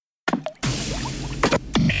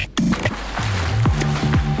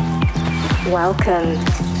Welcome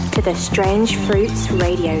to the Strange Fruits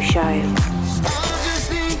Radio Show.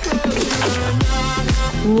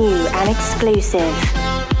 New and exclusive.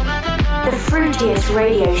 The fruitiest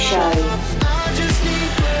radio show.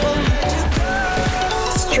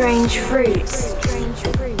 Strange Fruits.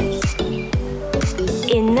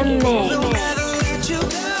 In the mix.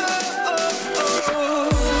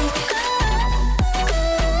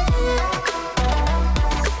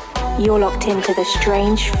 You're locked into the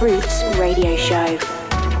Strange Fruits Radio Show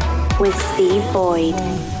with Steve Boyd.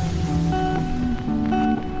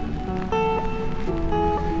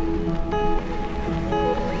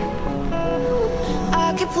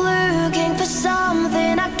 I keep looking for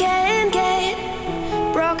something I can't get.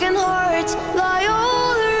 Broken hearts lie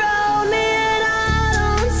all around me, and I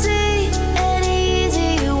don't see any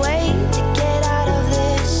easy way to get out of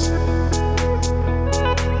this.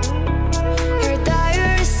 Her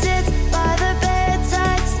diary sits by the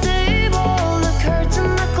bedside table. The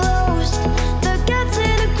curtains are closed, the cat's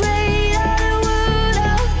in a crate. I would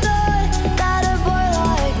have thought that a boy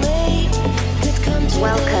like me could come to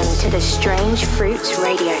Welcome this. to the Strange Fruits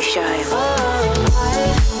Radio Show.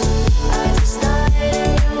 I just died in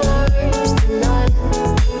your arms tonight.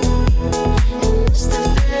 It must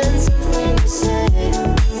have been something to say.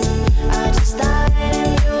 I just died in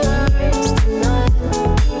your arms tonight.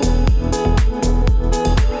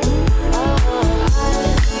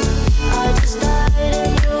 I just died in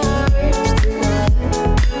your arms tonight.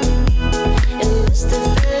 It must have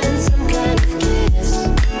been some kind of kiss.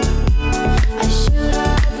 I should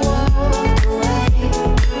have walked away.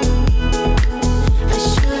 I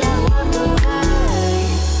should have walked away.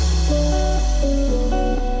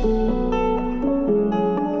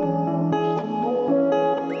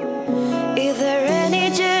 Is there any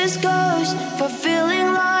just ghost for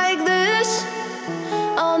feeling like this?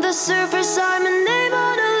 On the surface, I'm a name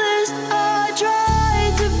on a list. I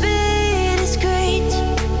tried to be discreet,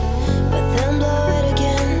 but then blow it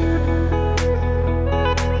again.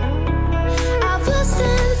 I've lost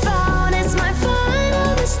and found, it's my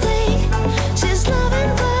final mistake. She's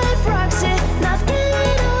loving by proxy, not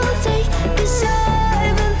getting on take. 'Cause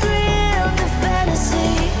I've been thrilled to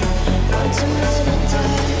fantasy one too many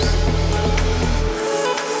times.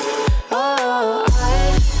 Oh,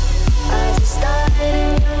 I just died in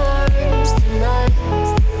your arms tonight.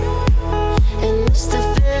 It must have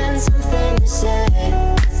been something to say.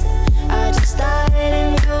 I just died in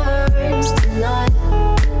your arms tonight.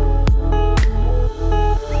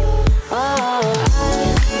 Oh,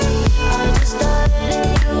 I just died in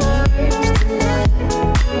your arms tonight.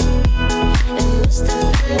 It must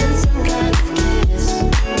have been some kind of kiss.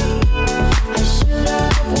 I should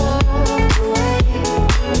have walked away.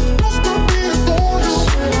 I should have walked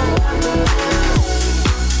away.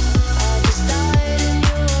 I just died in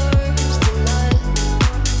your arms tonight.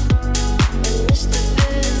 It must have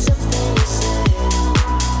been something to say.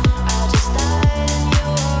 I just died in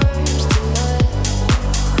your arms tonight.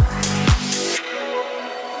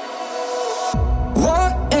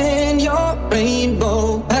 Walk in your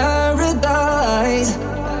rainbow paradise.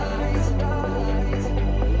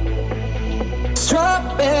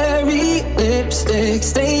 Strawberry lipstick,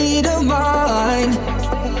 state of mind.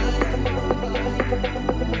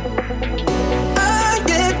 I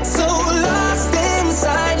get so lost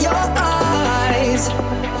inside your eyes.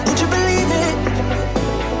 Would you believe it?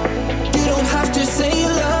 You don't have to say you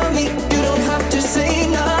love me. You don't have to say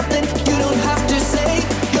nothing. You don't have to say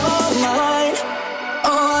you're mine.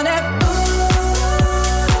 On it.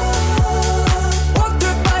 Walk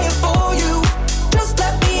through fire for you. Just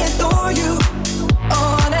let me adore you.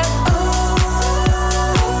 On it.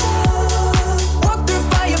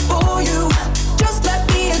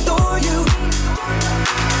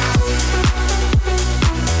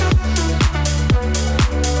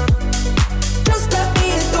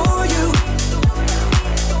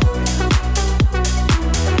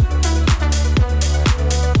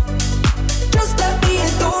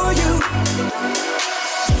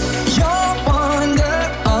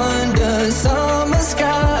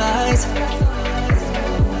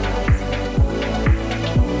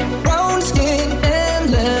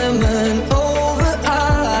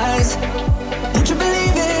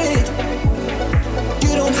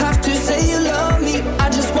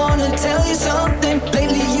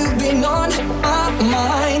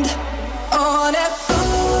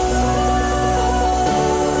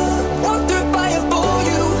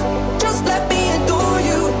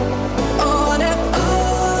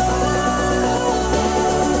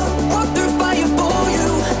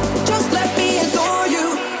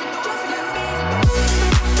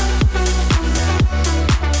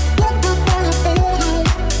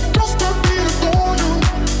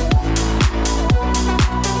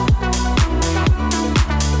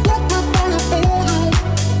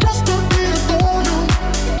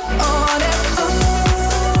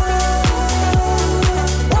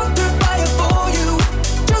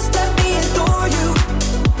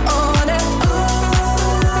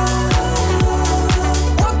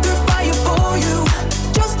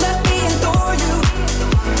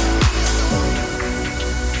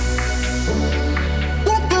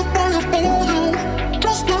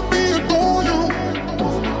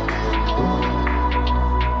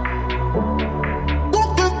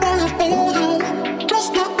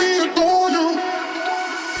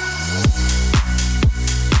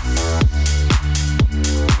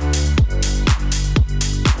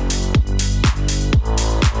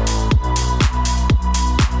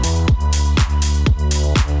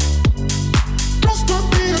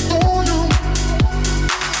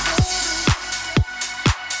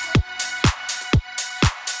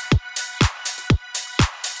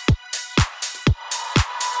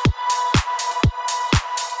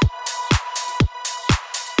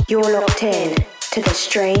 You're locked in to the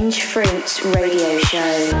Strange Fruits radio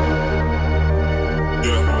show.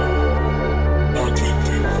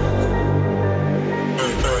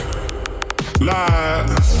 Lie,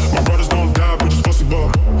 my brothers don't die, we just fussy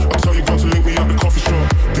bar. I tell you, got to link me at the coffee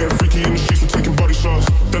shop. Getting freaky in the streets, we're taking body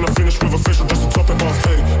shots. Then I finish with a facial just to top it off.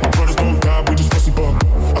 Hey, my brothers don't die, we just fussy bar.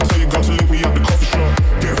 I tell you, got to link me at the coffee shop.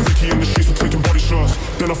 Getting freaky in the streets, we're taking body shots.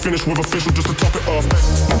 Then I finish with a facial just to top it off.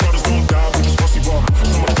 Hey, my brothers don't die, we just fussy bar.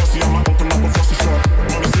 So much fussy, I might open up a fussy shop.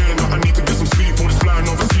 Mommy's saying that I need to get some sleep. All this flying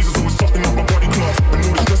overseas is always fucking up my body clock. And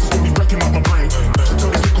all this stress is gonna be wrecking up my brain. So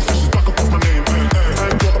tell these little fishes back up off my name.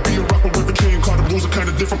 I ain't gotta be a rapper with a chain. Cause the rules are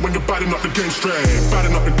kinda different when you're batting up the game straight.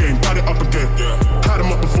 Batting up the game, bat it up again. Had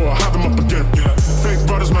him up before, have him up again. Fake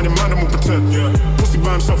brothers, man, your man, them will pretend. Pussy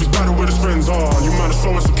by himself, he's batting with his friends. Oh, you man is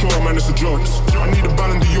so insecure, man, it's a joke. I need a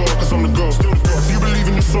Ballon d'Or, cause I'm the ghost. If you believe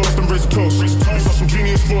in your source, then raise a toast. These are some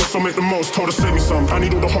genius force, so make the most. Told her, save me some. I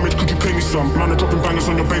need all the homage, could you pay me some? Man, are dropping bangers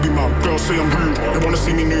on your baby mom. Girls say I'm rude, they wanna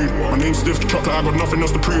see me nude. My name's Stiff Chocolate, I got nothing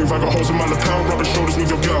else to prove. I got holes in my lapel, rubbing shoulders with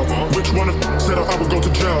your girl. Which one of said I would go to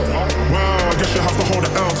jail? Well, I guess you have to hold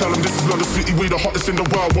it out. Tell them this is London City, we the hottest in the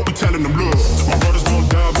world. What we telling them, look, my brothers don't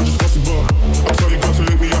die, we just fussy bar. I tell you, got to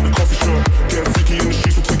link me at the coffee shop. Getting freaky in the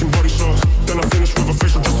streets, we're taking body shots. Then I finish with a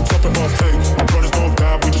facial just to top it off. Hey, my brothers don't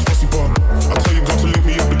die, we just fussy bar. I tell you, got to link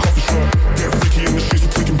me at the coffee shop. Getting freaky in the streets,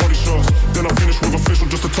 we're taking body shots. Then I finish with a facial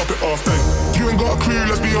just to top it off. Hey, you ain't got a clue,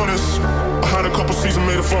 let's be honest. I had a couple seasons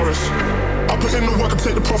made a forest. I put in the work and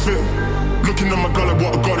take the profit. Looking at my gullet,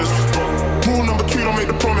 what a goddess. Rule number 2, don't make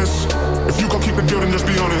the promise. If you can't keep the deal, then just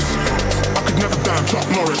be honest. I could never die, Chuck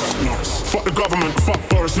Norris. Fuck the government, fuck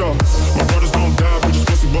Boris, yo. My brothers don't die, we just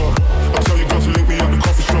pussy bar. I tell you, got to link me at the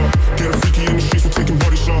coffee shop. Getting freaky in the streets, we're taking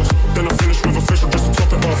body shots. Then I finish with a facial just to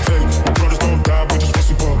top it off. Hey, my brothers don't die, we just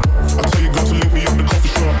pussy bar. I tell you, got to link me at the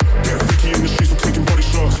coffee shop. Getting freaky in the streets, we're taking body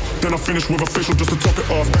shots. Then I finish with a facial just to top it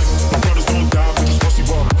off. Hey, my brothers don't die, we just pussy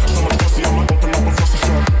bar. So much pussy, I might open up a fussy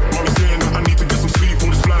shop. Mommy's saying that I need to get some sleep. All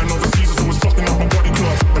this flying overseas is always fucking up my body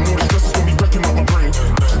clock. And all this stress is gonna be wrecking up my brain.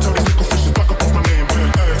 So tell these little fishes back up off my name.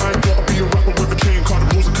 I ain't gotta be a rapper with a chain. Cause the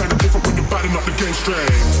rules are kinda different when you're batting up the game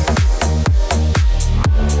straight.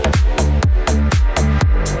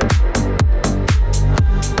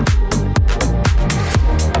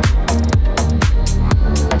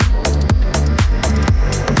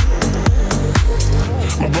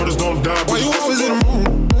 Why you always in the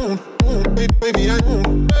mood? Baby,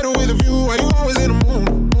 I'm better with a view. Why you always in the mood?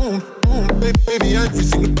 Baby, I'm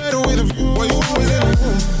everything better with a view. Why you always in the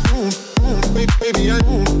mood? Baby,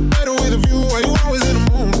 I'm better with a view. Why you always in the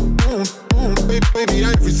mood? Baby,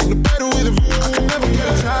 I'm everything better with a view. I can never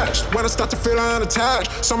get attached. When I start to feel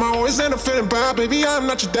unattached, somehow I always end up feeling bad. Baby, I'm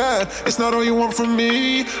not your dad. It's not all you want from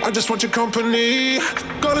me. I just want your company.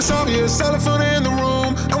 God, it's obvious, elephant in the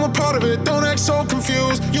room. I'm a part of it, don't act so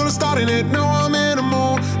confused. You're starting it, now I'm in the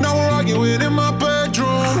mood. Now we're arguing in my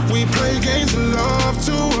bedroom. We play games of love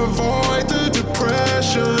to avoid the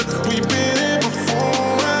depression. We've been here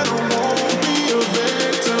before and I won't be a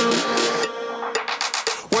victim.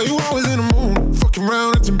 Why you always in the mood? Fucking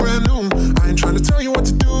around, acting brand new. I ain't trying to tell you what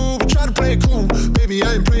to do, but try to play it cool. Baby,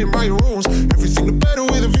 I ain't playing by your rules. Everything the better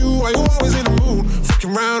with a view. Why you always in the mood?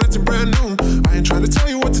 Fucking around, acting brand new. I ain't trying to tell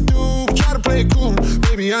you what to do, but try to play it cool.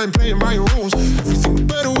 Baby, I ain't playing by your rules. Everything the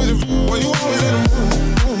better with a view. Why you always in the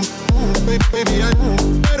mood? Baby,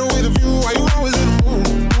 I'm better with a view. Why you always in the mood?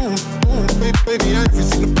 Baby, I'm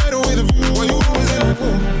everything the better with a view. Why you always in the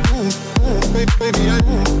mood? Baby,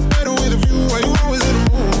 I'm better with a view. Why you always in the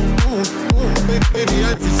mood? Baby,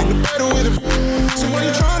 I'm everything the better with a view. So why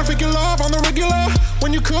you trying to fake your love on the regular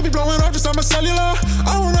when you could be blowing up just on my cellular?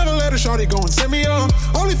 I won't ever let a shawty go and set me up.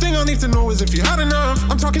 Only thing I need to know is if you had enough.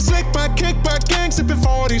 I'm talking slick back, kick back, gang sipping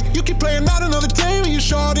 40s. You keep playing out another day with your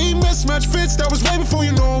shawty. Mismatch fits, that was way before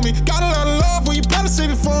you know me. Got a lot of love, well you better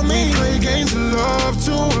save it for me. We play games of love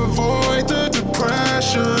to avoid the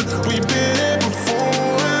depression. We've been here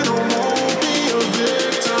before and I won't be a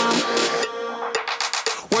victim.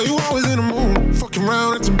 Why you always in the mood? Fucking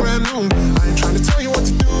around, acting brand new. I ain't trying to tell you what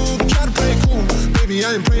to do, but try to play it cool. Baby,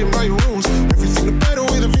 I ain't playing by your rules. Everything the better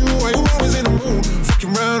with a view. Why you always in the mood?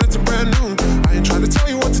 Fucking around, acting brand new. I ain't trying to tell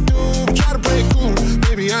you what to do, but try to play it cool.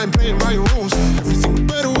 Baby, I ain't playing by your rules. Everything the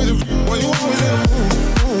better with a view. Why you always in the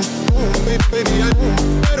mood? Baby, I'm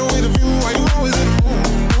better with a view. Why you always in the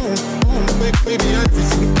mood? Baby, I'm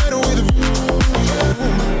everything the better with a view.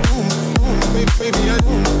 Baby, I'm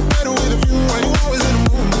better with a view. Why you always in the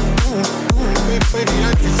mood? Baby,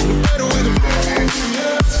 I'm everything the better with a view.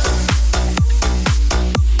 Yeah.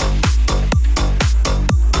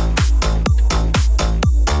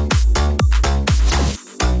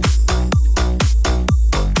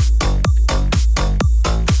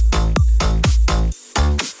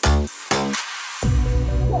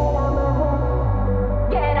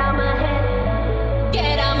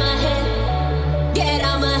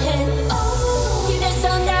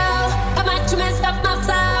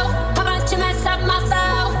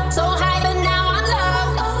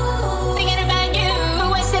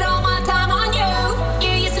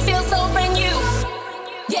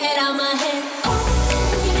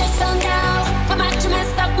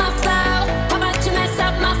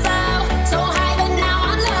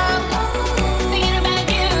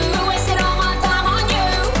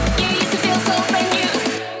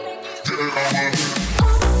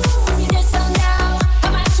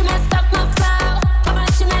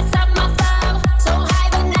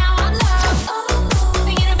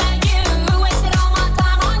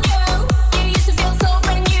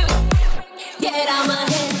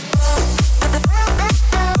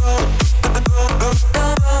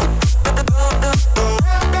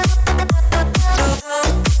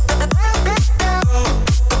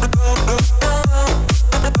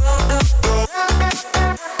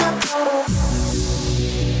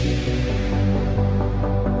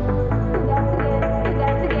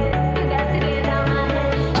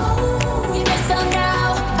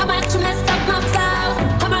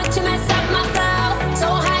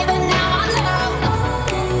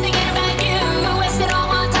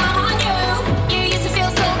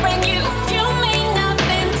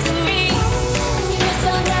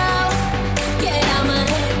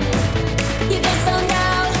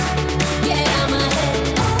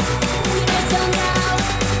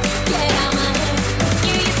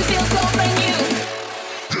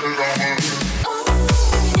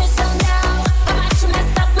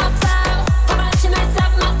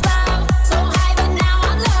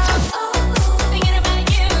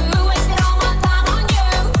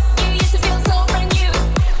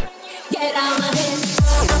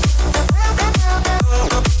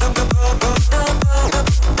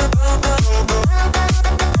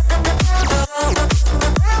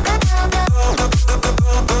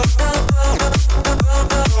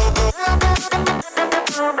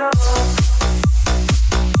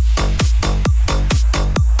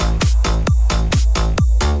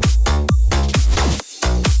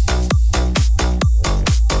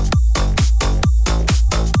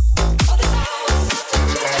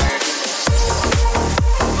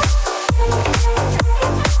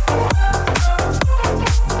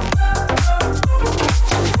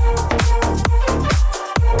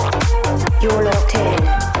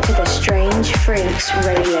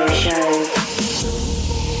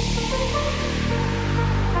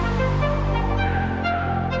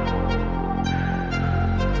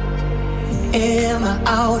 Am I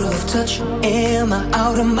out of touch? Am I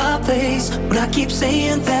out of my place? When I keep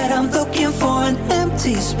saying that I'm looking for an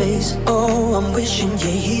empty space. Oh, I'm wishing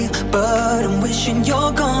you're here, but I'm wishing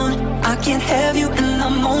you're gone. I can't have you and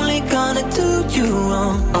I'm only gonna do you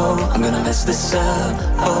wrong. Oh, I'm gonna mess this up.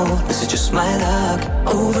 Oh, this is just my luck.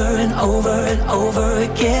 Over and over and over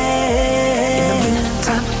again. In the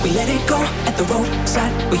meantime, we let it go at the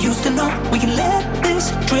roadside. We used to know we can let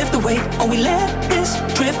this drift away. Oh, we let this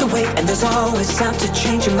drift away. And there's always time to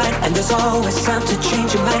change your mind. And there's always time to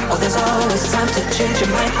change your mind. Oh, there's always time to change your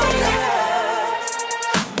mind.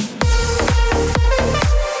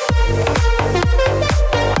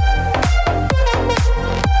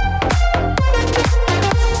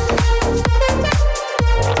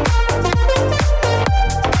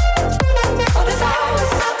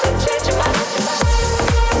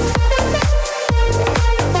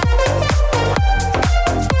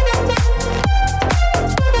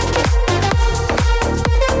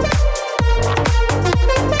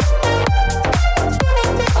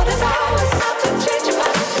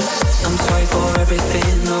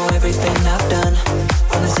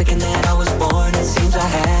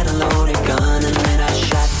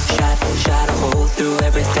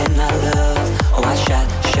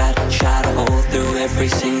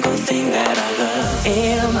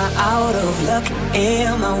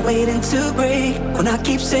 Am I waiting to break? When I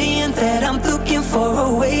keep saying that I'm looking for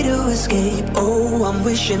a way to escape. Oh, I'm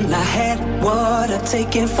wishing I had what I've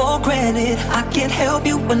taken for granted. I can't help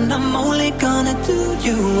you when I'm only gonna do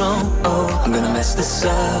you wrong. Oh, I'm gonna mess this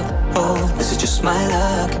up. Oh, this is just my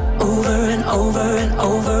luck. Over and over and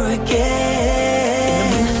over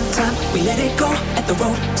again. In the meantime, we let it go at the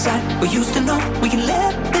roadside. We used to know we can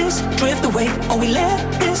let this drift away. Oh, we let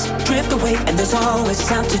this drift away. And there's always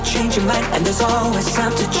time to change your mind. And there's always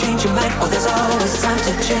time to change your mind. Oh, there's always time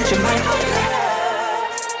to change your mind.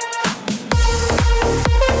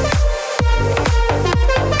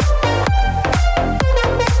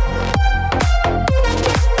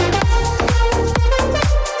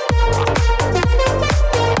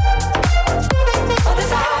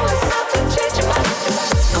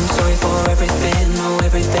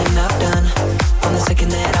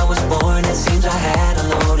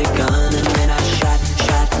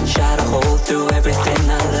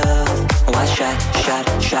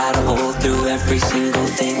 Shot a hole through every single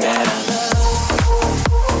thing that I love.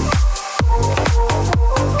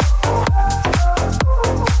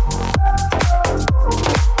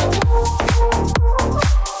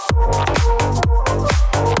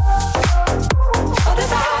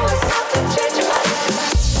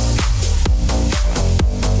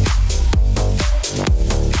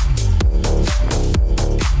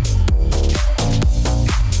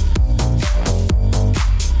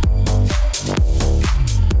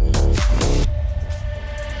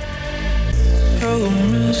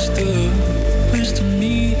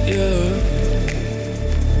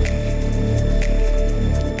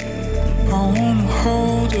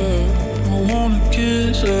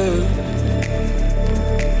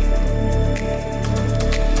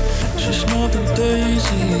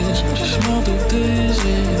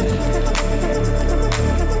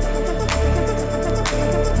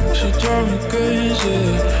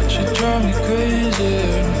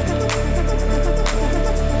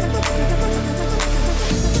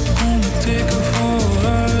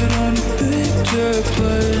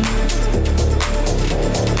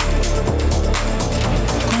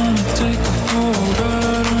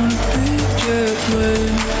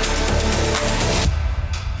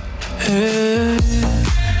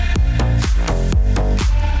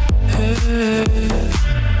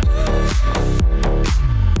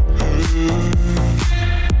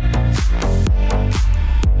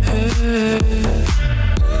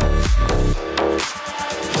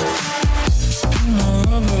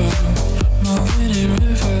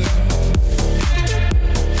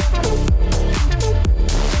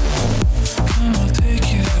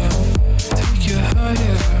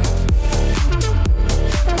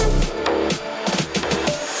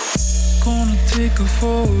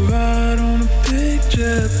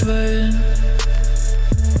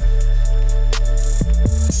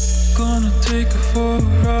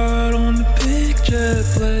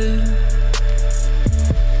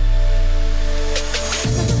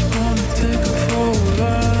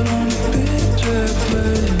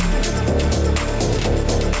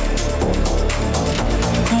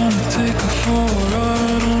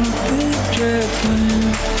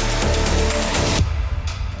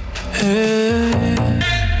 Hey,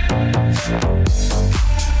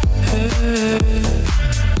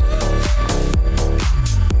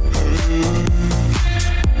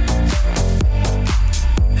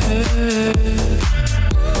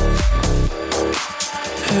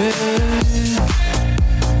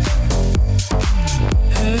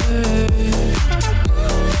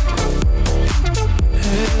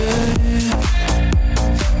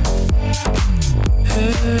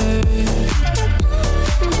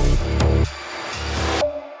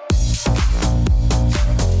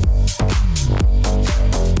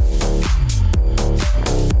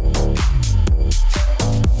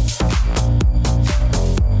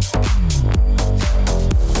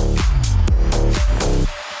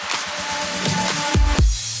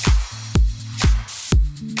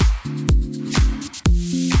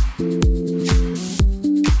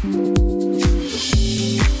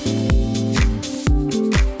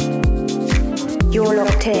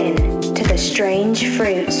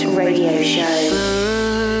 Fruits radio show.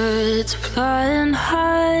 Birds flying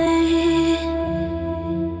high.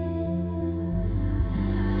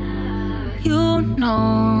 You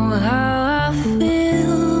know how I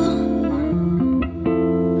feel.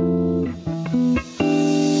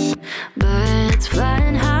 Birds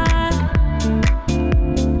flying high.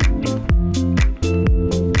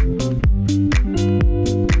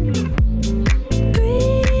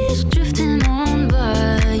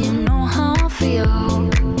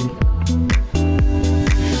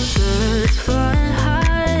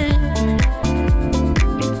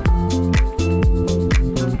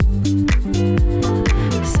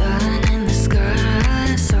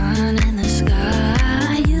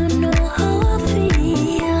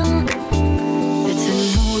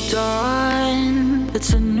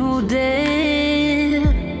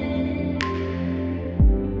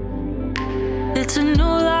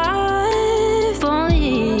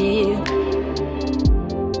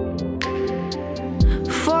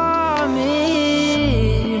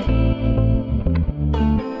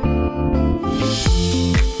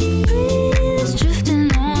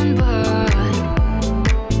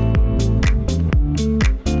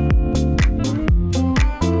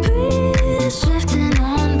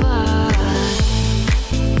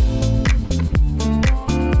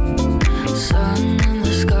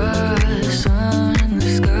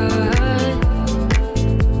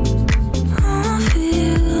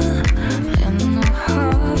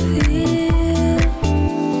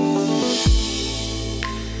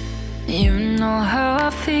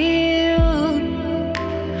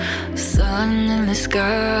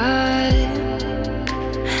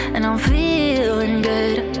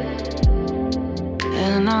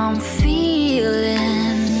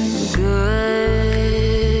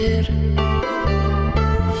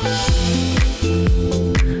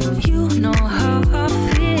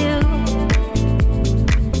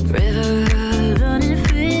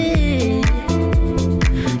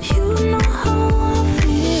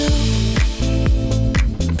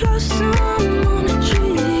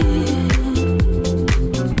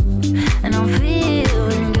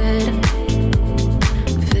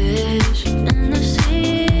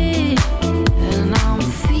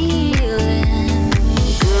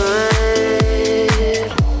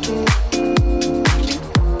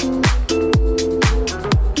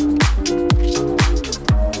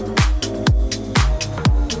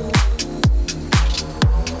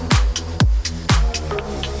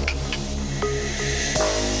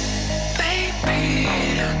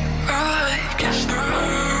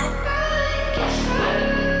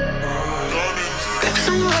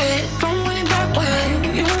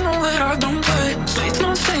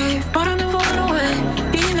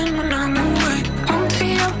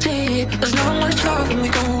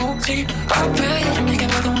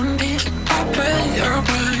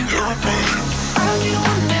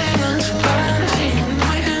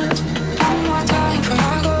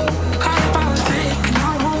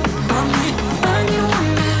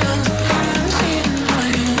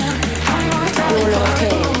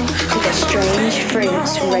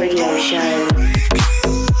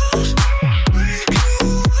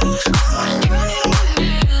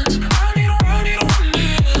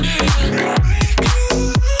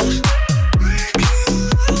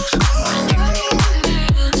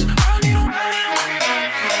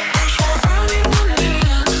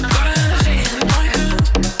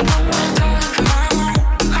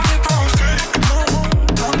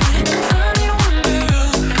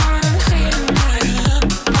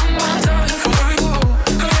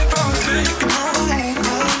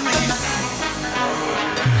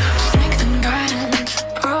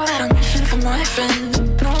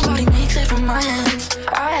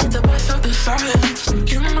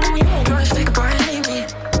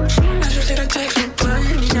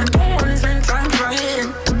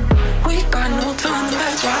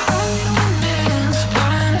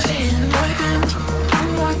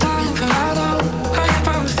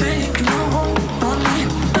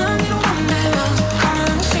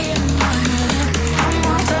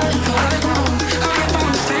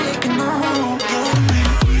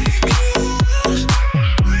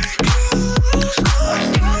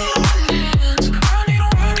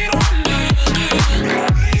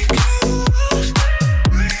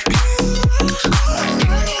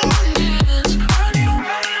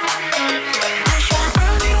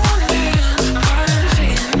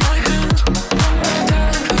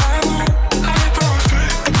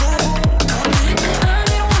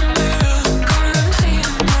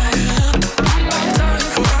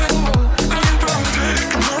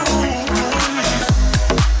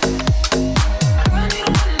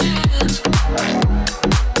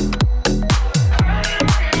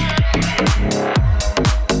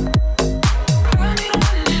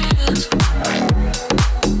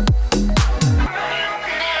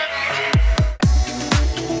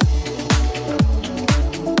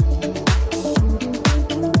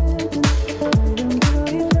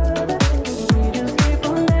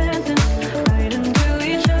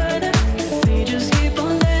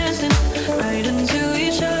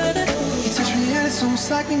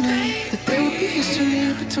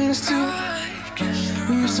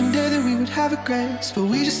 have regrets, but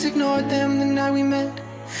we just ignored them the night we met.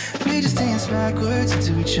 We just danced backwards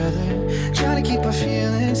into each other, trying to keep our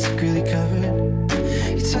feelings secretly covered.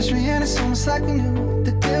 You touched me and it's almost like we knew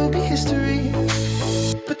that there would be history.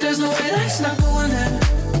 But there's no way that it's not going there.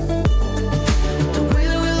 The way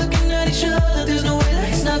that we're looking at each other, there's no way that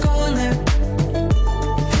it's not going there.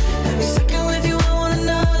 Every second with you on one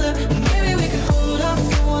another, maybe we could hold off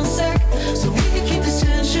for 1 sec, so we could keep this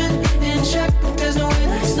tension in check. But there's no way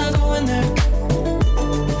that it's not going there.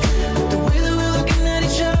 The way that we're looking at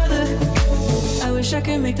each other, I wish I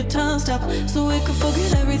could make the time stop, so we could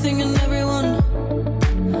forget everything and everyone.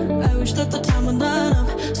 I wish that the time would line up,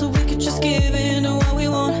 so we could just give in to what we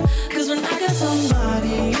want. Cause when I got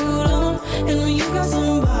somebody you don't, and when you got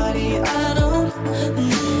somebody I don't,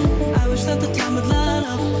 I wish that the time would line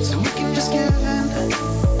up, so we can just give in.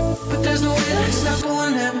 But there's no way that it's not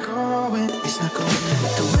going there. It's not going there.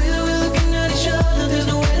 The way that we're looking at each other, there's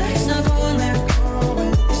no way that it's not going there.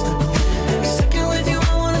 It's not going there. Every second with you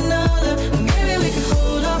on one another, maybe we could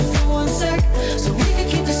hold off for 1 sec, so we could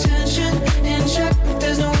keep this tension in check. But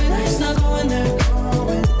there's no way that it's not going there.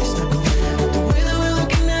 It's not going there. The way that we're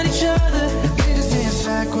looking at each other, we just dance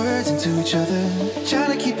backwards into each other,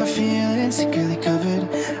 trying to keep our feelings secretly covered.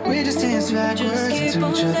 We just dance backwards into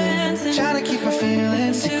each other, trying to keep our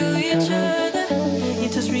feelings secretly covered. You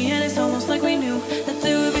touched me and it's almost like we knew that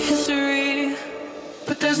there would be history.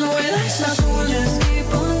 But there's no way that it's not going there. Just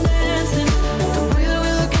keep on dancing. The way that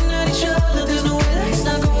we're looking at each other, there's no way that it's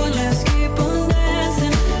not going there. Just keep on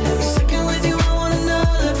dancing. Every second with you on one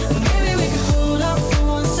another, maybe we could hold off for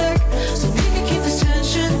 1 sec, so we could keep this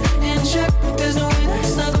tension in check. But there's no way that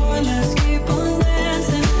it's not going there. Just keep on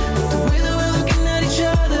dancing. The way that we're looking at each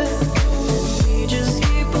other, we just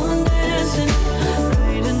keep on dancing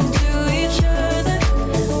right into each other.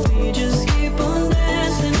 We just keep on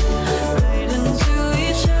dancing right into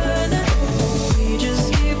each other. We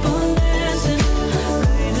just keep on dancing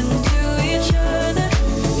right into each other.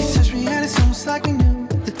 You touched me and it's almost like we knew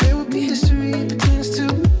that there would be history between us two.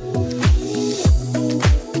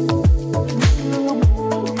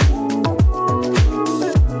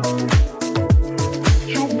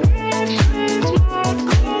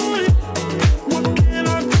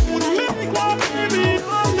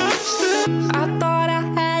 I thought I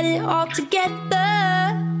had it all together,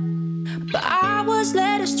 but I was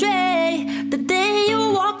led astray the day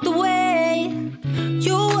you walked away.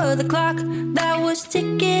 You were the clock that was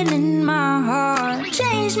ticking in my heart,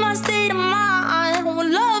 changed my state of mind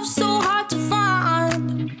when love's so hard to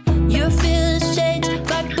find. Your feelings change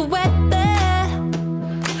like the weather,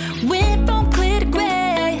 went from clear to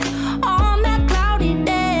gray on that cloudy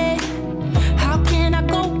day. How can I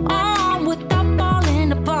go on without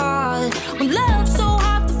falling apart when love's so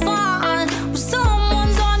hard to find, when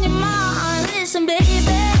someone's on your mind? Listen, baby,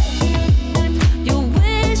 your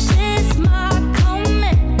wish is my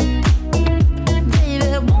command.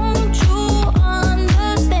 Baby, won't you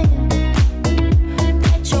understand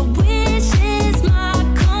that your wish is my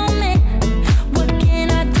command? What can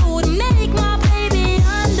I do to make my baby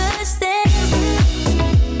understand?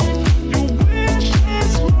 Your wish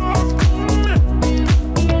is my command.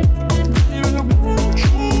 Baby, won't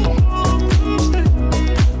you understand?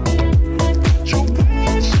 Your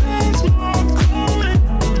wish is my command.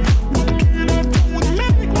 What can I do to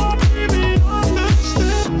make my baby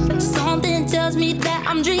understand? Something tells me that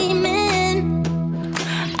I'm dreaming.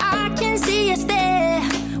 I can see us there,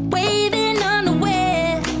 waving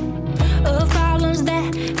unaware of problems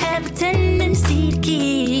that have a tendency to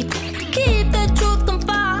keep the truth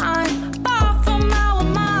confined, far from our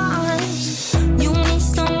minds. You need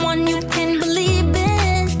someone you can believe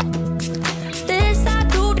in. This I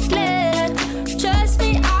do declare. Trust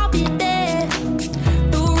me, I'll be there.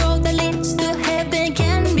 The road that leads to heaven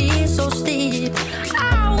can be so steep.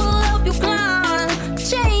 I will help you climb.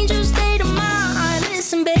 Change your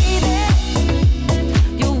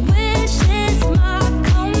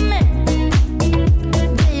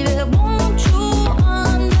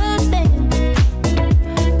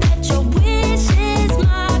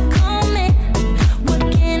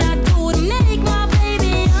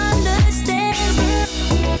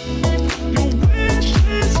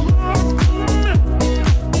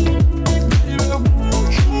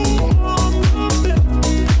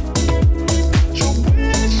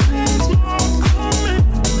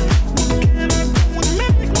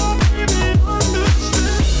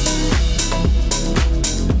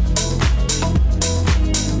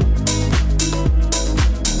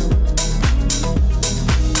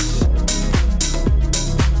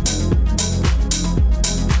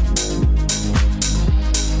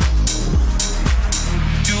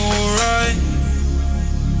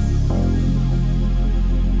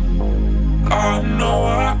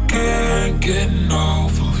can't get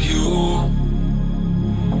enough of you.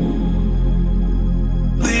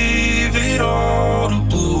 Leave it all to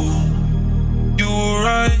bloom. You were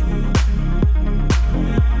right.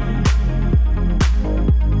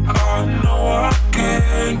 I know I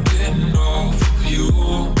can't get enough of you.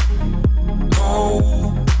 No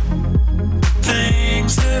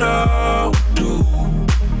things that I would do.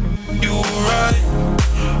 You were right.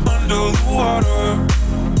 Under the water,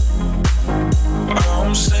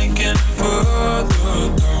 I'm sinking further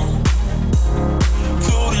down,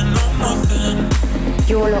 floating on nothing.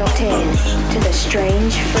 You're locked in to the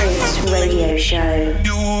Strange Fruits radio show.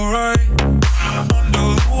 You were right. Under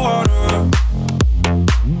the water,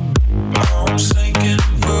 I'm sinking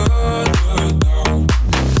further down,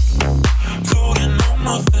 floating on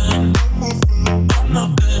nothing. I'm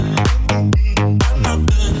nothing. I'm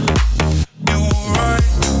nothing. You were right.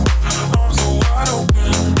 Arms are wide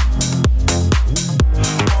open.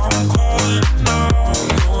 I'm calling out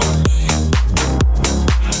your name.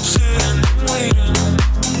 Sitting and waiting.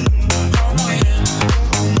 I'm waiting.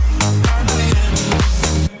 I'm waiting.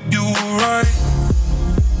 You were right.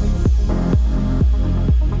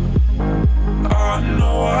 I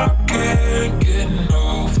know I can't get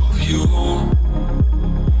enough of you.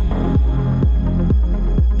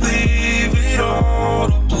 Leave it all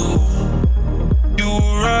to bloom. You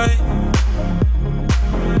were right.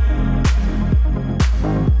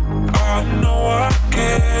 I know I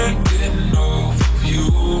can't get enough of you.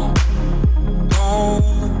 No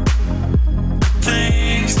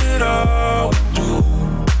things that I would do.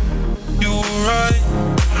 You were right.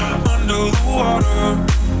 Under the water,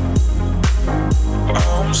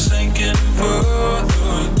 I'm sinking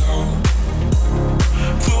further down,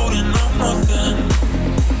 floating on nothing.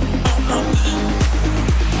 I'm nothing.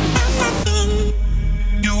 I'm nothing.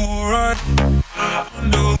 You were right.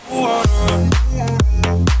 Under the water,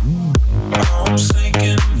 I'm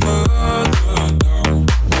sinking further down,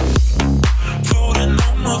 floating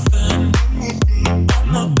on nothing. I'm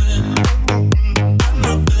nothing. I'm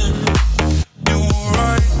nothing. You were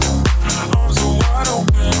right. Arms are wide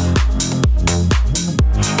open.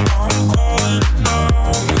 I'm calling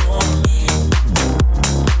out your name.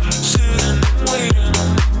 Sitting and waiting.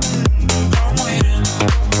 I'm waiting.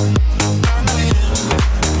 I'm waiting.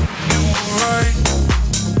 You were right.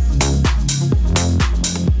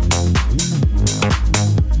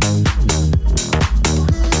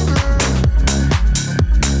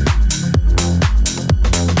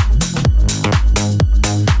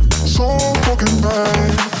 So fucking bad.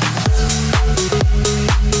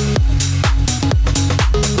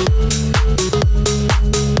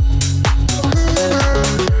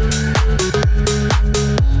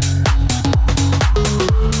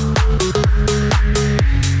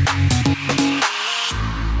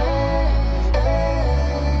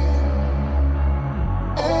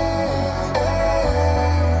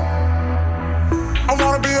 I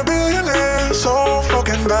wanna be a billionaire, so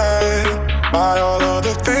fucking bad. Buy all of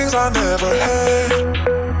the things I never had.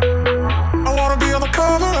 I wanna be on the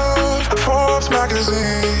cover of Forbes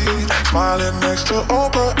magazine, smiling next to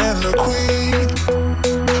Oprah and the Queen.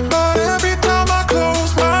 But every time I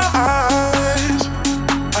close my eyes,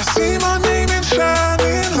 I see my name in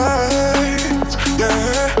shining lights.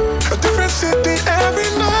 Yeah, a different city every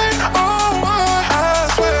night. Oh, I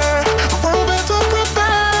swear the world better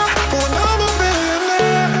prepare for another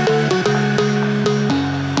billionaire.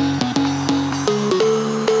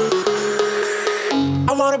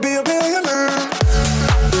 I wanna be a billionaire.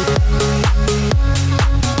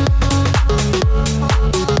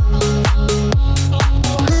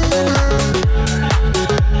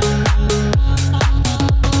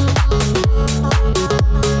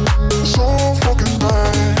 So fucking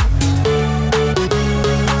bad.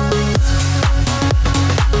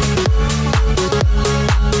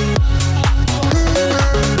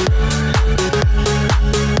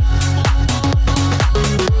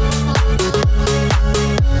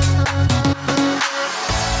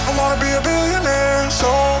 I wanna be a billionaire, so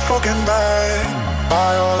fucking bad.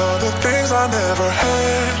 Buy all of the things I never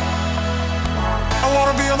had. I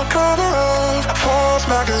wanna be on the cover of Forbes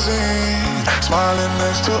magazine, smiling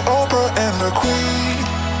next to Oprah and the Queen.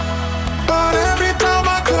 But every time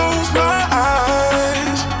I close my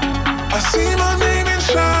eyes, I see my name in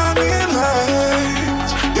shining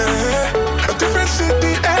lights. Yeah, a different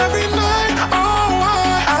city every night. Oh,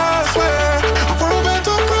 I swear the world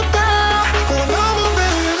better prepare for another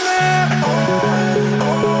billionaire. Oh,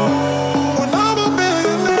 another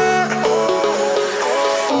billionaire.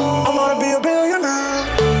 I wanna be a billionaire.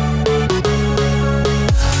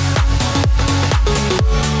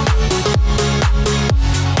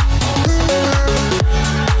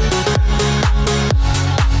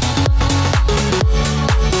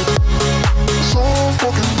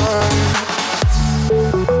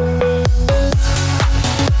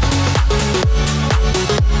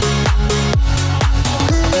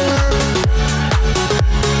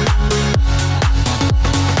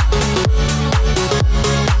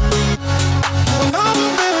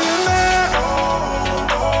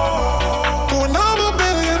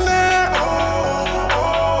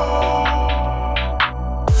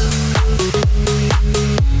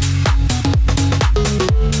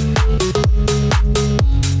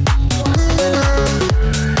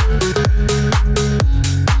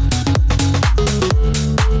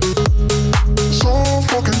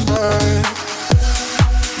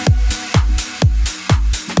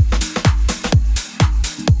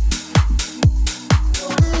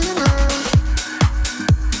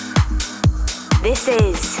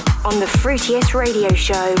 on the fruitiest radio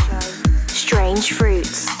show, Strange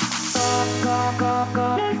Fruits.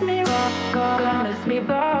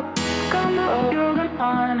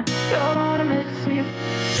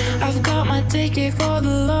 I've got my ticket for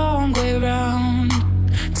the long way round.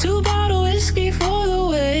 2 bottle whiskey for the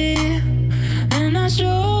way. And I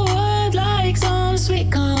sure would like some sweet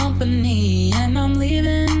company. And I'm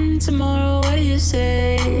leaving tomorrow, what do you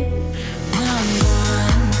say? When I'm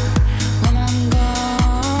gone, when I'm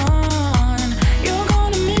gone, you're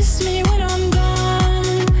gonna miss me when I'm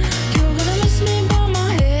gone. You're gonna miss me by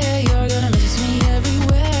my hair, you're gonna miss me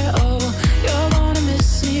everywhere. Oh, you're gonna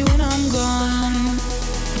miss me when I'm gone.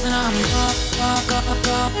 When I'm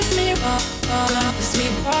gone, miss me, miss me,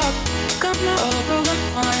 come over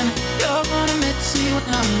on. You're gonna miss me when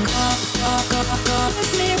I'm gone.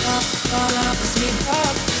 Miss me, miss me,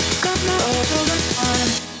 come over on.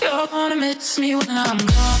 You're gonna miss me when I'm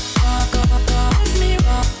gone.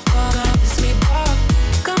 Miss me, miss me,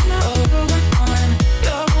 come over on.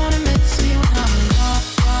 You're gonna miss me when I'm gone.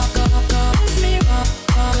 Miss me,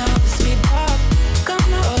 miss me,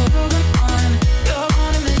 come over on. You're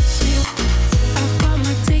gonna miss me. I've got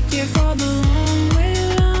my ticket for the long way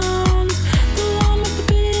round, the one with the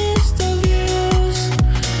best of views.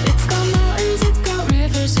 It's got mountains, it's got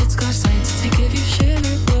rivers, it's got sights to give you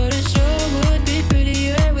shiver, but it sure would be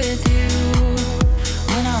prettier with you.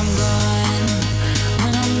 When I'm gone,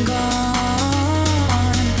 when I'm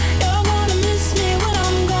gone, you're gonna miss me when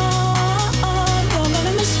I'm gone. You're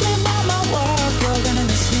gonna miss me by my walk, you're gonna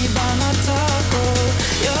miss me by my talk. Oh,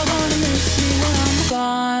 you're gonna miss me when I'm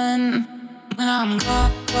gone. When I'm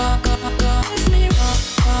gone, miss me,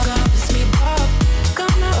 miss me,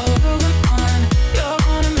 come over on. You're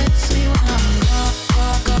gonna miss me when I'm gone.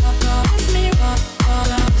 Miss me, miss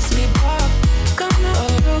me, come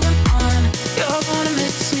over on. You're gonna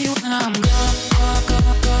miss me when I'm gone. Miss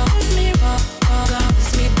me,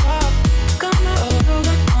 miss me, come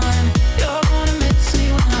over on. You're gonna miss me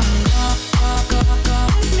when I'm gone.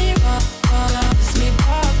 Miss me, miss me,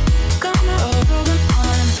 come over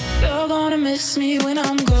on. You're gonna miss me when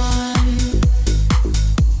I'm gone.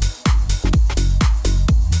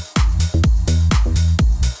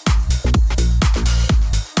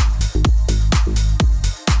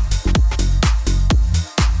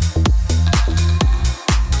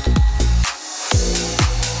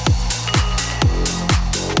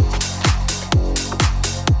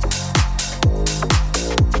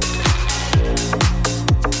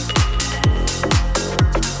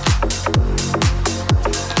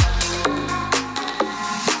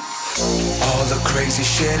 All the crazy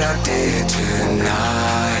shit I did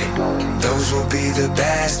tonight, those will be the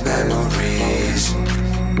best memories.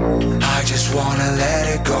 I just wanna let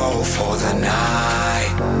it go for the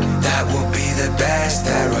night. That will be the best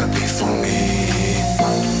therapy for me.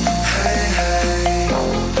 Hey, hey.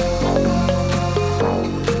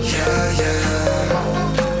 Yeah, yeah.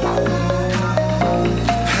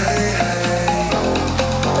 Hey, hey.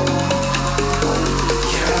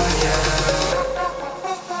 Yeah, yeah.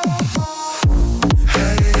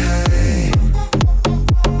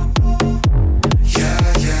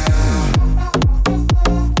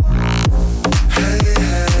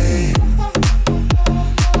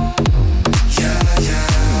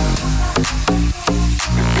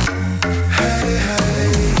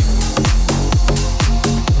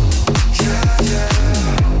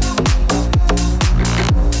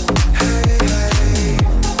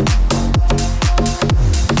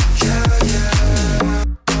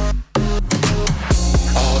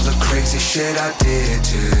 Shit I did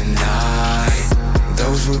tonight,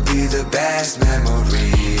 those will be the best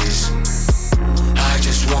memories. I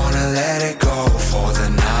just wanna let it go for the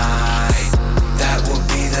night. That will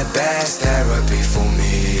be the best therapy for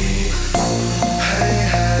me. Hey,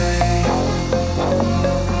 hey.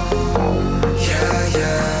 Yeah,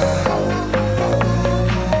 yeah.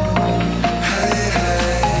 Hey,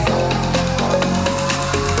 hey.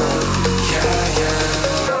 Yeah, yeah.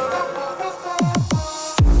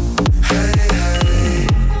 Hey, hey.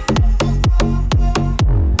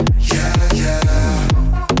 Yeah, yeah.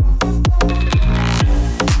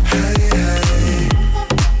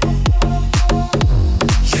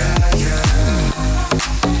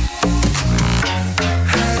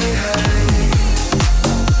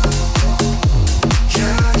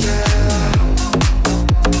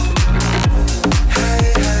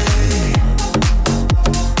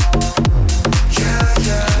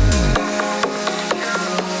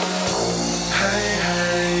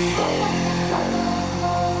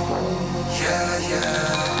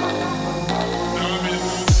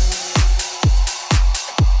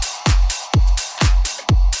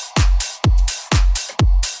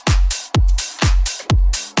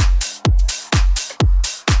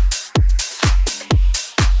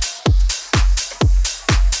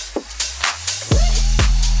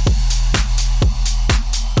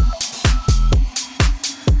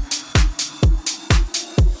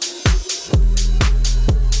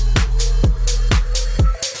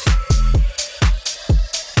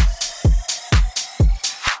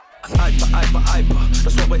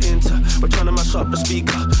 mash up the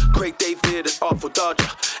speaker. Craig David and Artful Dodger.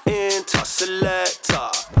 Inter selector.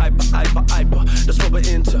 Hyper. That's what we're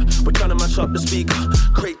into. We're trying to mash up the speaker.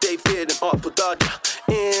 Craig David and Artful Dodger.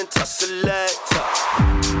 Inter selector.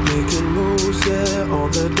 Making moves, yeah,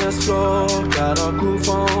 on the dance floor. Got our groove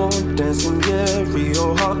on, dancing, yeah,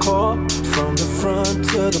 real hardcore. From the front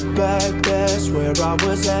to the back, that's where I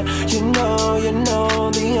was at. You know,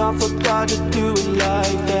 the Artful Dodger do it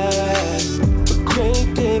like that. But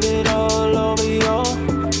Craig David all over your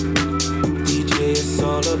DJ, it's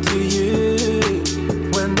all up to you.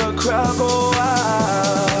 When the crowd go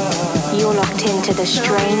out, you're locked into the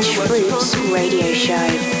Strange Fruits radio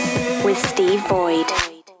show with Steve Void.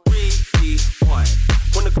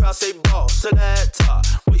 When the crowd say ball, selector,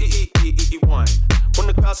 rewind. When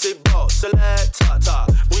the crowd say ball, selector,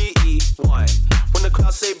 rewind. When the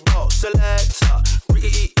crowd say ball, selector,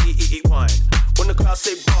 rewind. When the crowd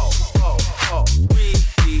say ball,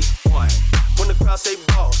 rewind. When the crowd say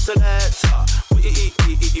ball, selector,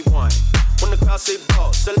 rewind. When the crowd say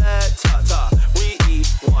ball, selector,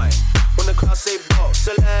 rewind. When the crowd say ball,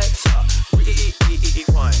 selector,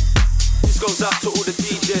 rewind. This goes out to all the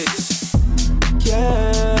DJs.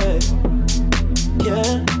 Yeah.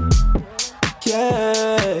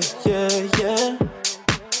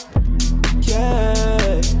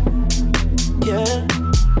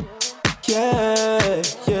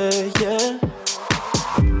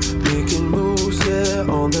 Making moves, yeah,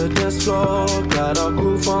 on the dance floor. Got our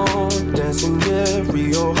groove on, dancing, yeah,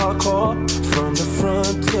 real hardcore. From the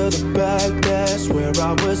front to the back, that's where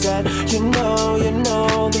I was at. You know,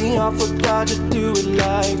 the Artful Dodger do it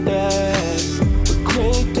like that.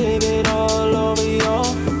 Craig David all over your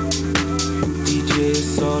DJ,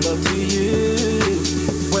 it's all up to you.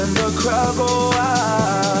 When the crowd go out,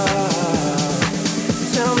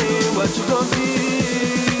 tell me what you gon' do.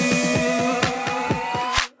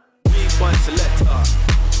 Rewind selector,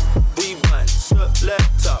 rewind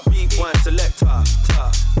selector, rewind selector,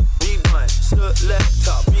 rewind selector,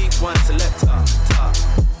 rewind selector,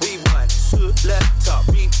 rewind selector,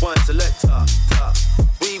 rewind selector,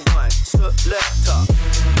 rewind selector.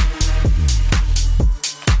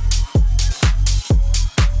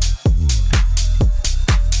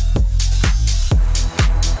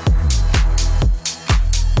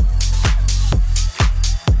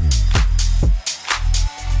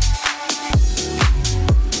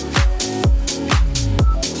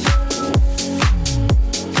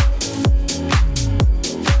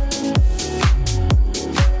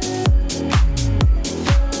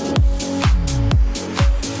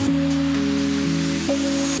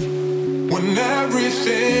 When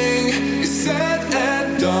everything is said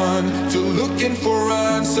and done, to looking for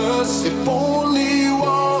answers. If only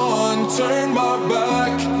one turned my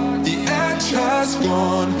back, the edge has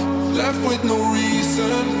gone, left with no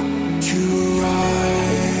reason to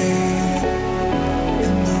ride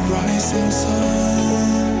in the rising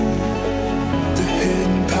sun. The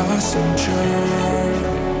hidden passenger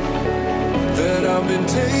that I've been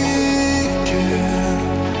taking.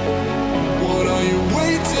 What are you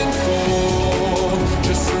waiting for?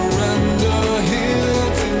 Just surrender here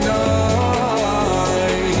tonight.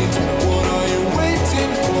 What are you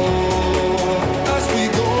waiting for? As we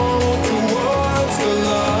go towards the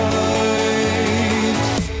light.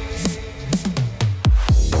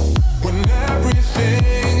 When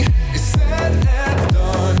everything is said and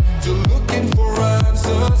done, to looking for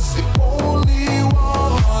answers. If only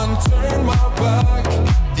one turned my back,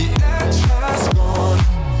 the edge has gone,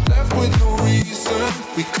 left with no reason,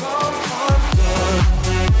 we come undone.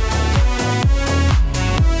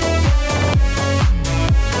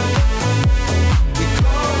 We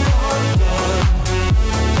come undone.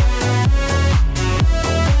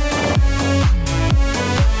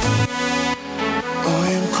 I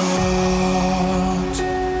am caught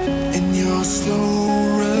in your slow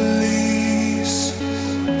release.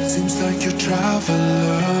 Seems like you're a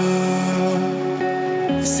traveler.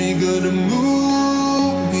 Is eager to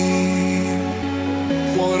move me.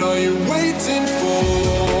 What are you waiting for?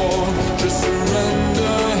 Just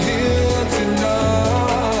surrender here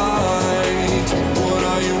tonight. What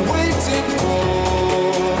are you waiting for?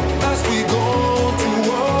 As we go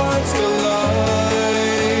towards the light.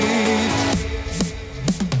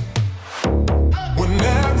 When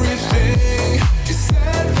everything is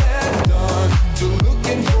said and done, to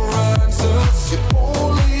looking for answers. If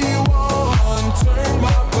only one turned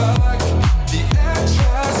my back, the edge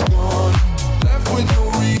has gone, left with no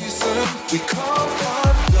reason.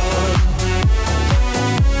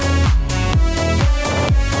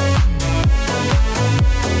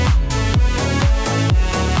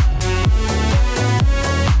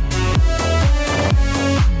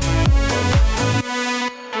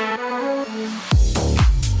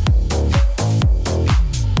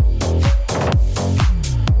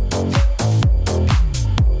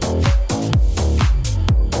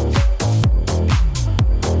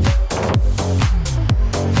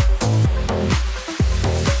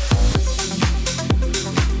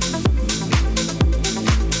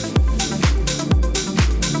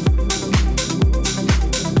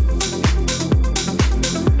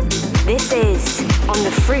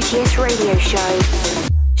 fruitiest radio show,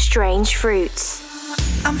 Strange Fruits.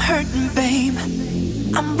 I'm hurting, babe.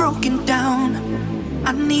 I'm broken down.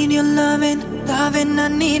 I need your loving, loving, I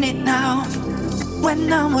need it now.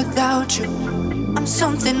 When I'm without you, I'm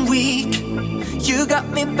something weak. You got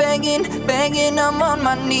me begging, begging, I'm on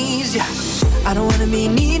my knees, yeah. I don't wanna be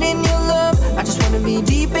needing your love, I just wanna be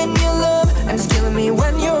deep in your love. And it's killing me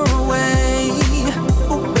when you're away.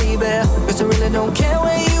 Oh baby, cause I really don't care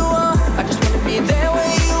where you are, I just wanna be there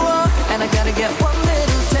where you are. And I gotta get one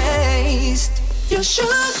little taste. You should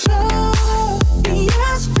go,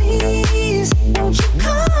 yes please. Won't you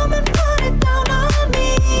come and put it down on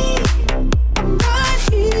me? I'm right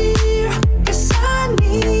here, cause I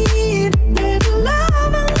need little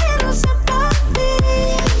love and little sympathy.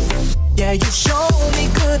 Yeah, you show me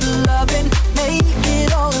good loving, make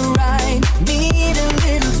it all right. Need a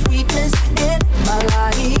little sweetness in my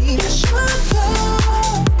life. You should go,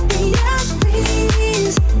 yes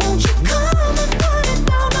please. Won't you come and put it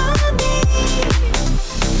down on me?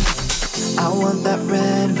 I want that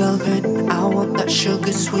red velvet, I want that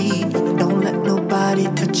sugar sweet. Don't let nobody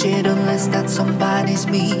touch it unless that somebody's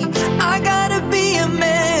me. I gotta be a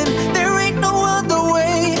man, there ain't no other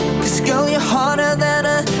way. Cause girl, you're harder than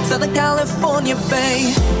a Southern California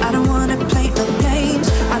bay. I don't wanna play no games,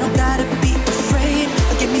 I don't gotta be afraid.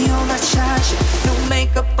 Give me all that shine, no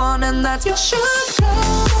makeup on and that's your should go.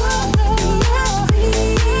 Yes,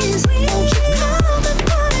 please, won't you come and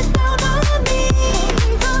put it down on me?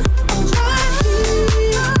 I'm right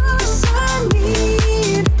here, cause I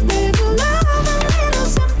need little love and little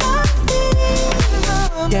sympathy.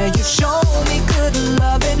 Yeah, you show me good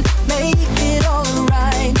loving, make it all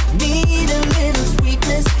right. Need a little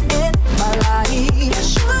sweetness in my life. You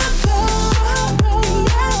should go,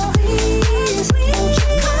 yes please. Won't you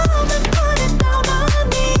come and put it down on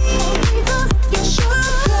me? You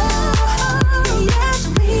should go, yes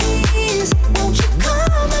please. Won't you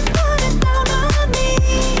come and put it down on me?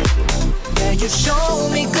 Yeah, you show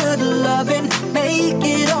me good loving, make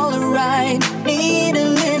it all right. Need a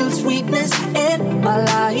little sweetness in my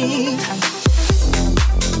life.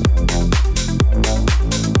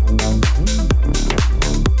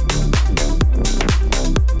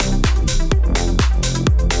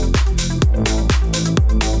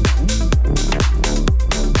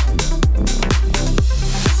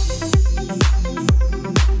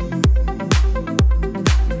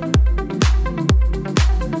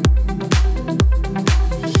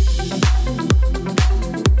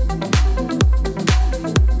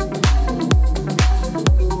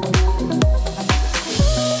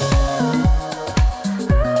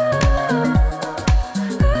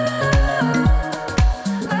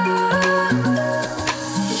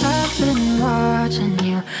 I've been watching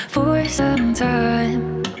you for some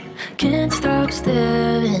time. Can't stop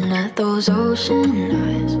staring at those ocean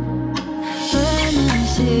eyes. Burning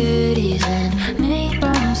cities and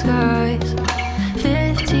neon skies.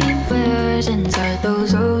 15 flares inside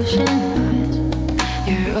those ocean eyes.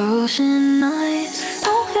 Your ocean eyes.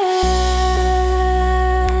 Okay.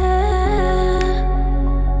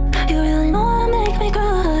 You really know how to make me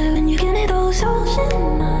cry when you give me those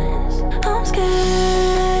ocean eyes. I'm scared.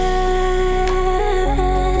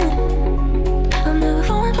 I'm never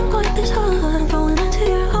falling from quite this hard. I'm falling into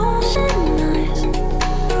your ocean eyes.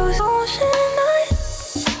 Those ocean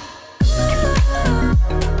eyes.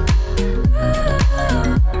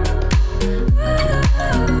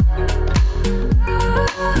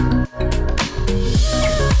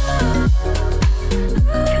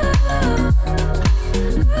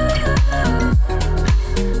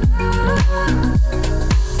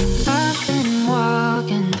 I've been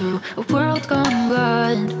walking through a world gone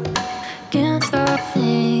blind. Can't stop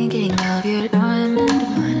thinking of your diamond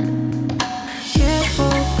mind. Careful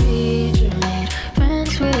creature made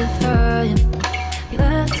friends with time. You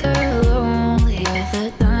left her lonely with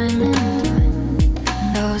a diamond mind.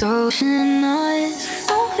 And those ocean eyes.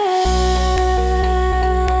 Okay.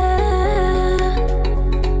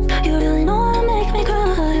 You really know how to make me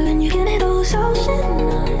cry when you give me those ocean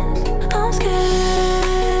eyes. I'm scared.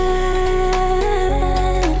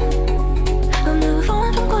 I'm never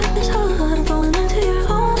falling from quite this hard. I'm falling into your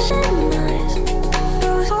ocean eyes.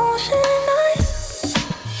 Those ocean eyes.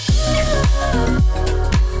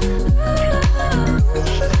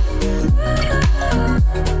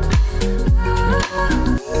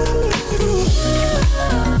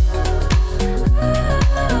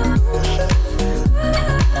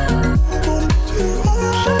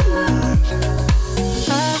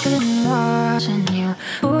 I've been watching you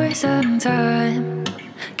for some time.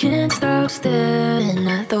 Can't stop staring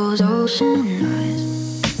at those ocean eyes.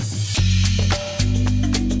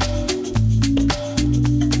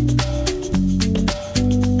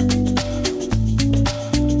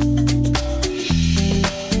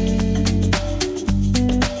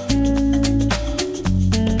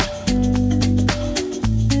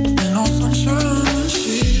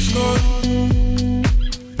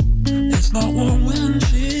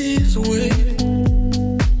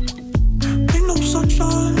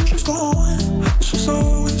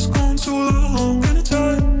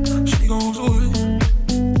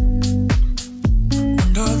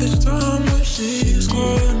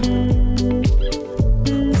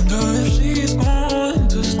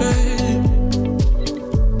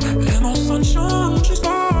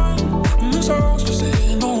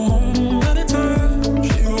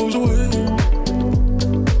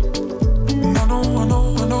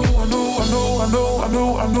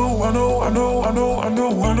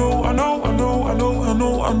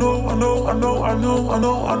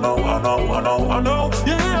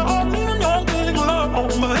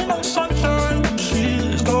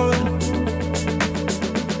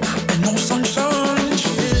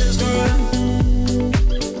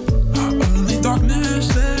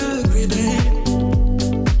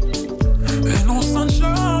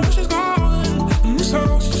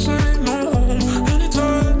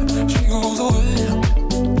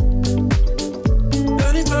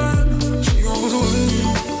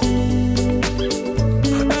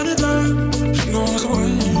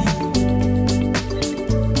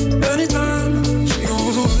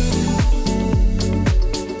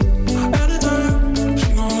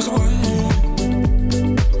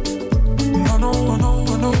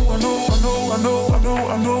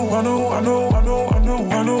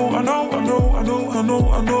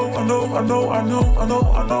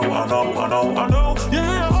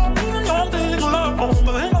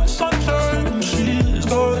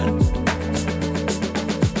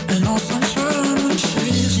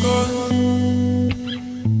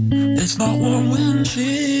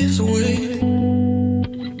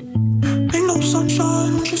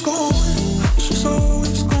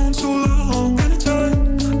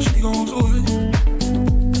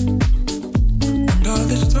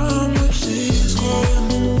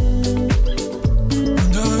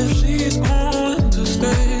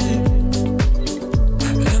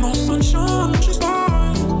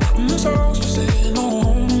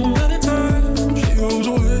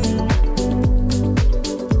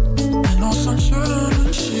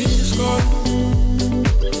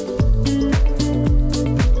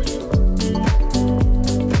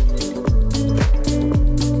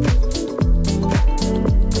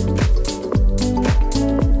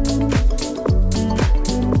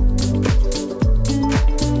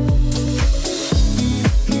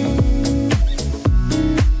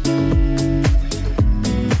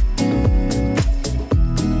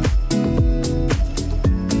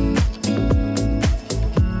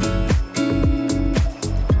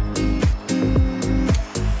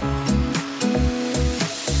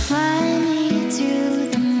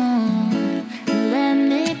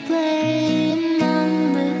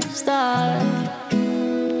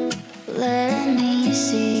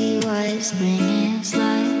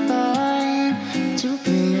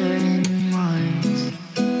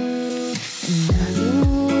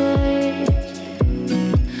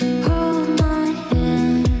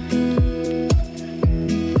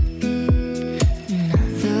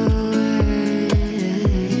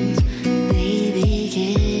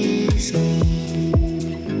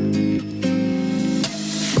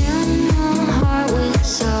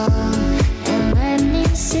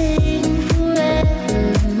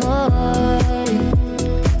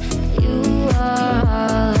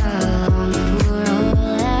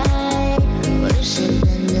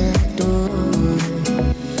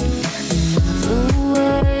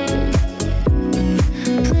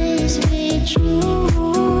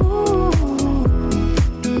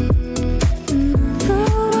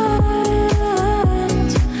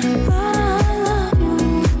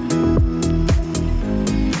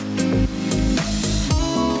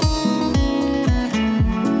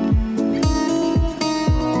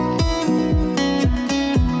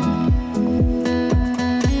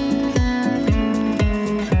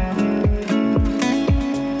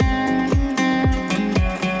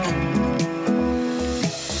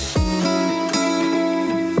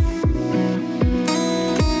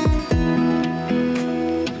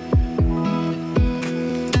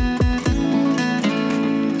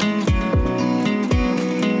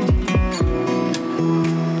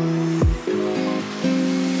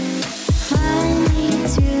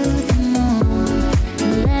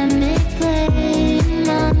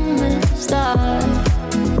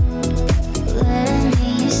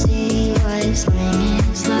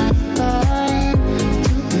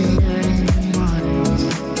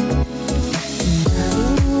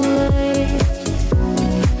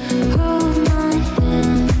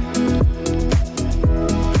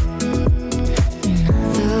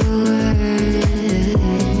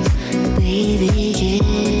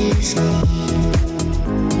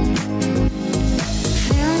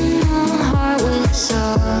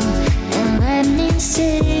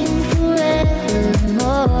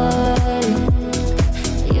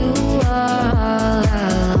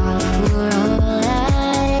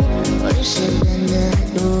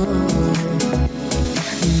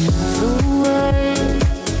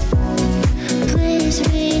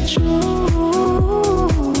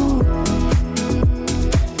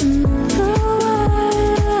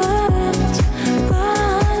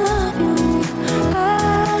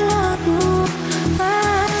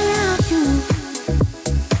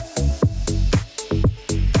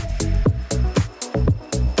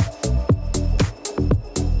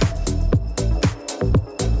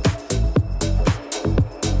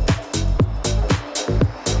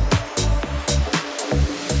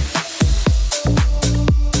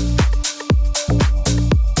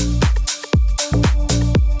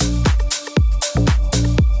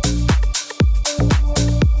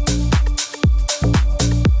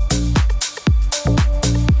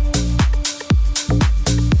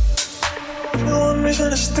 reason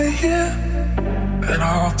to stay here, and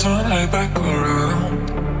I'll turn right back around.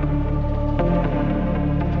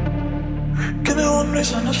 Give me one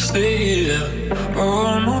reason to stay here,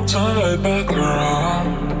 oh, and I'll turn right back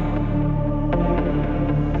around.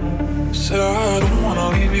 Said I don't wanna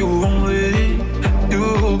leave you lonely.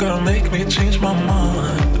 You gotta make me change my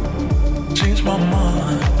mind, change my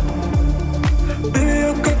mind. Baby,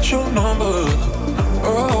 I got your number,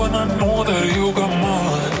 oh, and I know that you got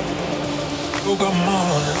mine, you got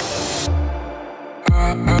mine.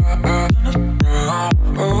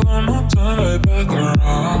 Oh, and I'll turn right back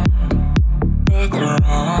around, back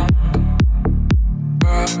around.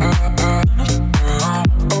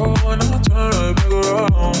 Oh, and I'll turn right back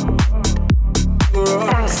around.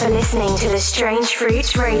 Thanks for listening to the Strange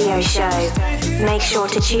Fruits radio show. Make sure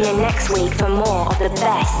to tune in next week for more of the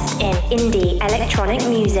best in indie electronic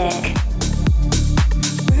music.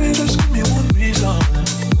 Baby, just give me one reason.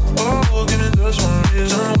 Oh, give me just one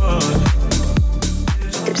reason why.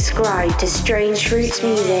 Subscribe to Strange Fruits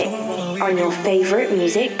Music on your favorite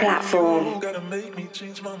music platform. You gotta make me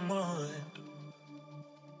change my mind.